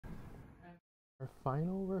Our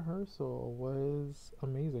final rehearsal was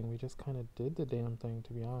amazing. We just kind of did the damn thing,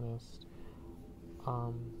 to be honest.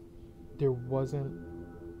 Um, there wasn't,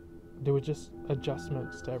 there were just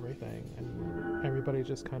adjustments to everything, and everybody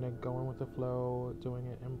just kind of going with the flow, doing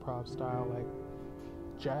it improv style, like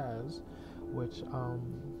jazz, which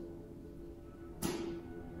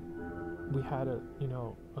we had a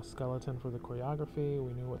skeleton for the choreography.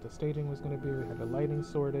 We knew what the staging was going to be. We had the lighting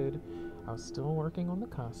sorted. I was still working on the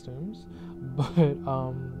costumes, but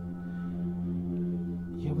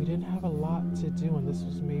yeah, we didn't have a lot to do, and this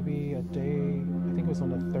was maybe a day. I think it was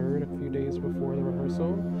on the third, a few days before the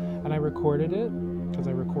rehearsal, and I recorded it because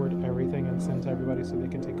I record everything and send to everybody so they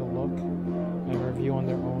can take a look and review on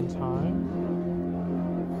their own time.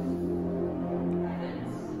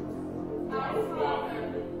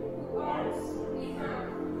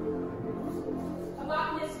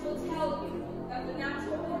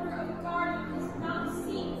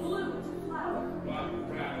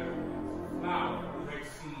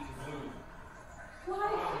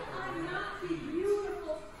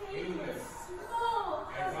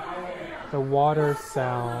 The water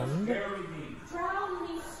sound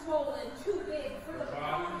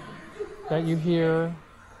that you hear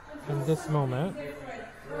in this moment.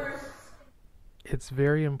 It's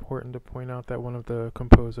very important to point out that one of the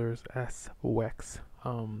composers, S. Wex,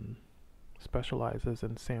 specializes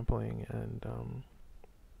in sampling and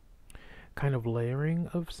kind of layering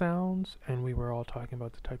of sounds, and we were all talking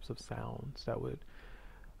about the types of sounds that would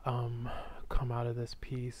come out of this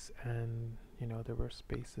piece, and there were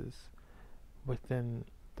spaces within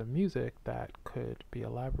the music that could be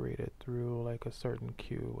elaborated through like a certain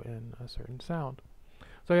cue and a certain sound.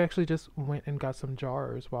 So I actually just went and got some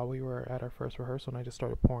jars while we were at our first rehearsal, and I just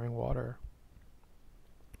started pouring water.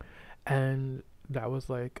 And that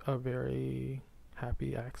was like a very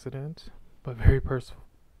happy accident, but very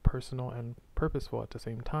personal and purposeful at the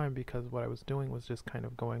same time, because what I was doing was just kind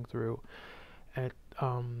of going through and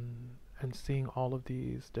seeing all of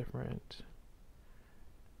these different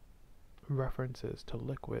references to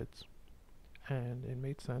liquids, and it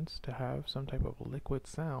made sense to have some type of liquid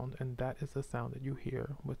sound, and that is the sound that you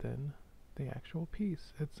hear within the actual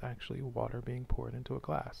piece. It's actually water being poured into a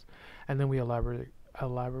glass, and then we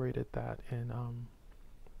elaborated that in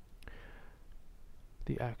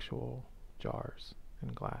the actual jars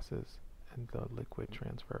and glasses and the liquid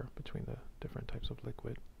transfer between the different types of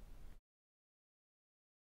liquid.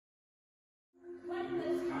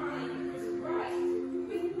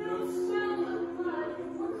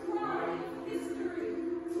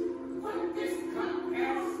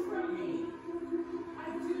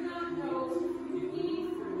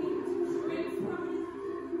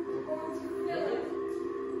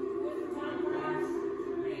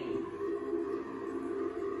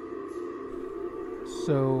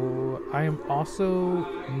 So I am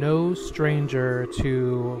also no stranger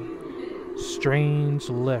to strange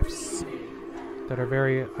lifts that are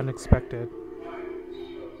very unexpected.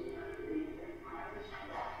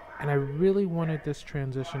 And I really wanted this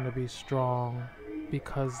transition to be strong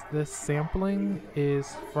because this sampling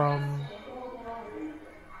is from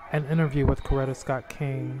an interview with Coretta Scott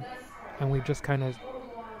King, and we just kind of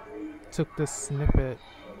took this snippet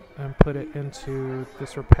and put it into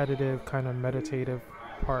this repetitive kind of meditative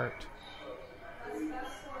part.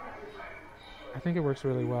 I think it works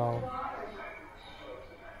really well.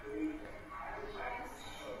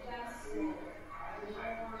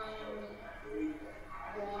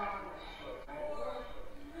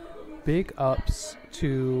 Big ups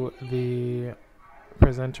to the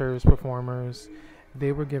presenters, performers.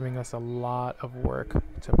 They were giving us a lot of work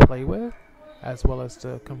to play with, as well as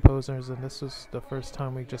the composers, and this was the first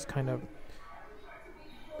time we just kind of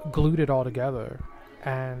glued it all together.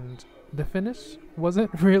 And the finish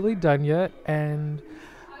wasn't really done yet, and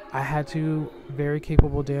I had two very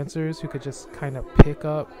capable dancers who could just kind of pick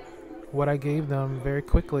up what I gave them very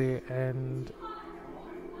quickly, and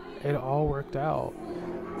it all worked out.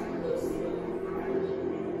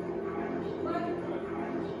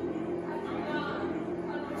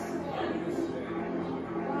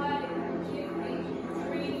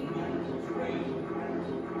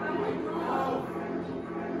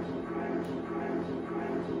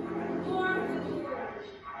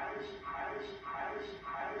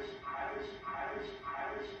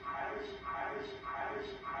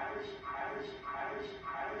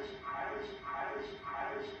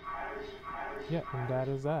 Yeah, and that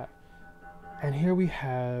is that. And here we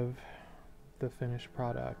have the finished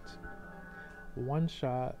product. One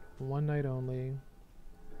shot, one night only,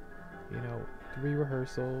 3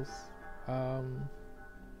 rehearsals.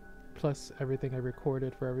 plus everything I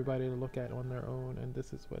recorded for everybody to look at on their own, and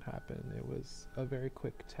this is what happened. It was a very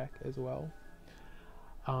quick tech as well.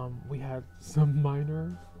 We had some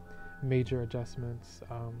minor, major adjustments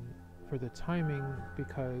for the timing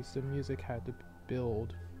because the music had to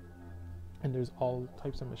build, and there's all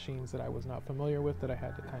types of machines that I was not familiar with that I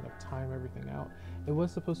had to kind of time everything out. It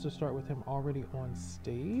was supposed to start with him already on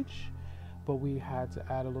stage, but we had to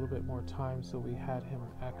add a little bit more time, so we had him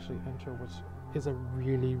actually enter, which is a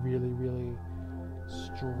really, really, really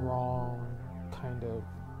strong kind of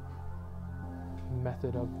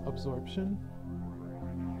method of absorption.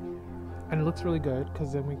 And it looks really good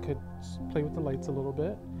because then we could play with the lights a little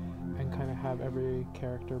bit and kind of have every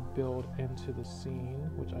character build into the scene,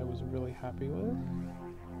 which I was really happy with.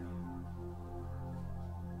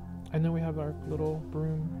 And then we have our little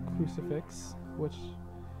broom crucifix, which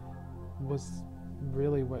was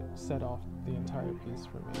really what set off the entire piece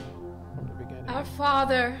for me from the beginning. Our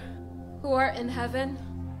Father, who art in heaven,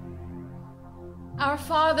 our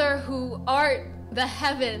Father who art the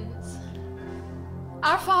heavens,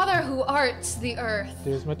 our Father who art the earth.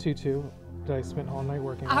 There's my tutu that I spent all night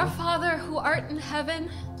working on. Our Father who art in heaven,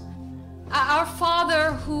 our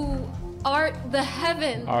Father who art the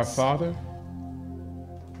heavens. Our Father.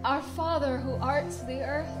 Our Father who art the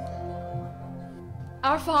earth.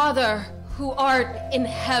 Our Father who art in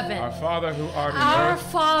heaven. Our Father who art in Our earth.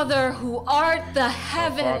 Father who art the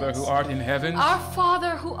heavens. Our Father who art in heaven. Our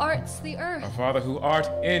Father who art the earth. Our Father who art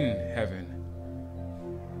in heaven.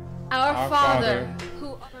 Our Our Father Father.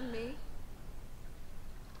 who from me.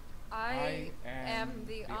 I am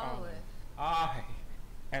the olive. I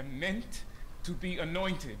am meant to be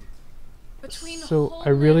anointed. Between So I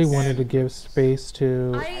really wholeness, wanted to give space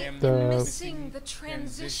to I am am the missing the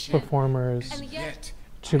transition. performers And yet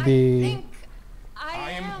to I be think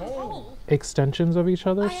I am whole. whole. extensions of each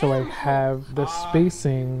other, so I am have the I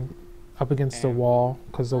spacing up against the am wall,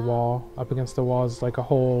 because the wall up against the wall is like a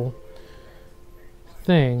whole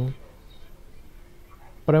thing.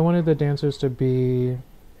 But I wanted the dancers to be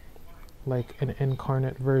like an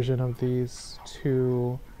incarnate version of these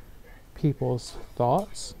two people's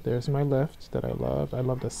thoughts. There's my lift that I loved. I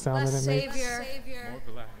love the sound Blessed that it makes. Savior, More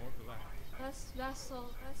black, more black. blessed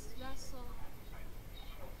vessel,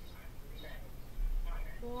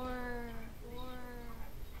 more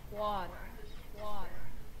water,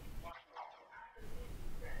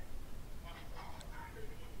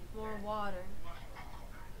 more water.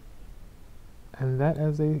 And that,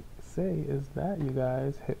 as they say, is that, you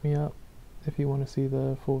guys. Hit me up if you want to see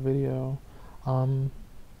the full video. I'm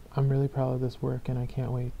really proud of this work, and I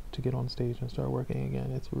can't wait to get on stage and start working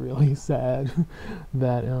again. It's really sad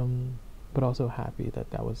that, but also happy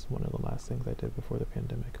that that was one of the last things I did before the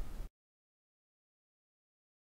pandemic.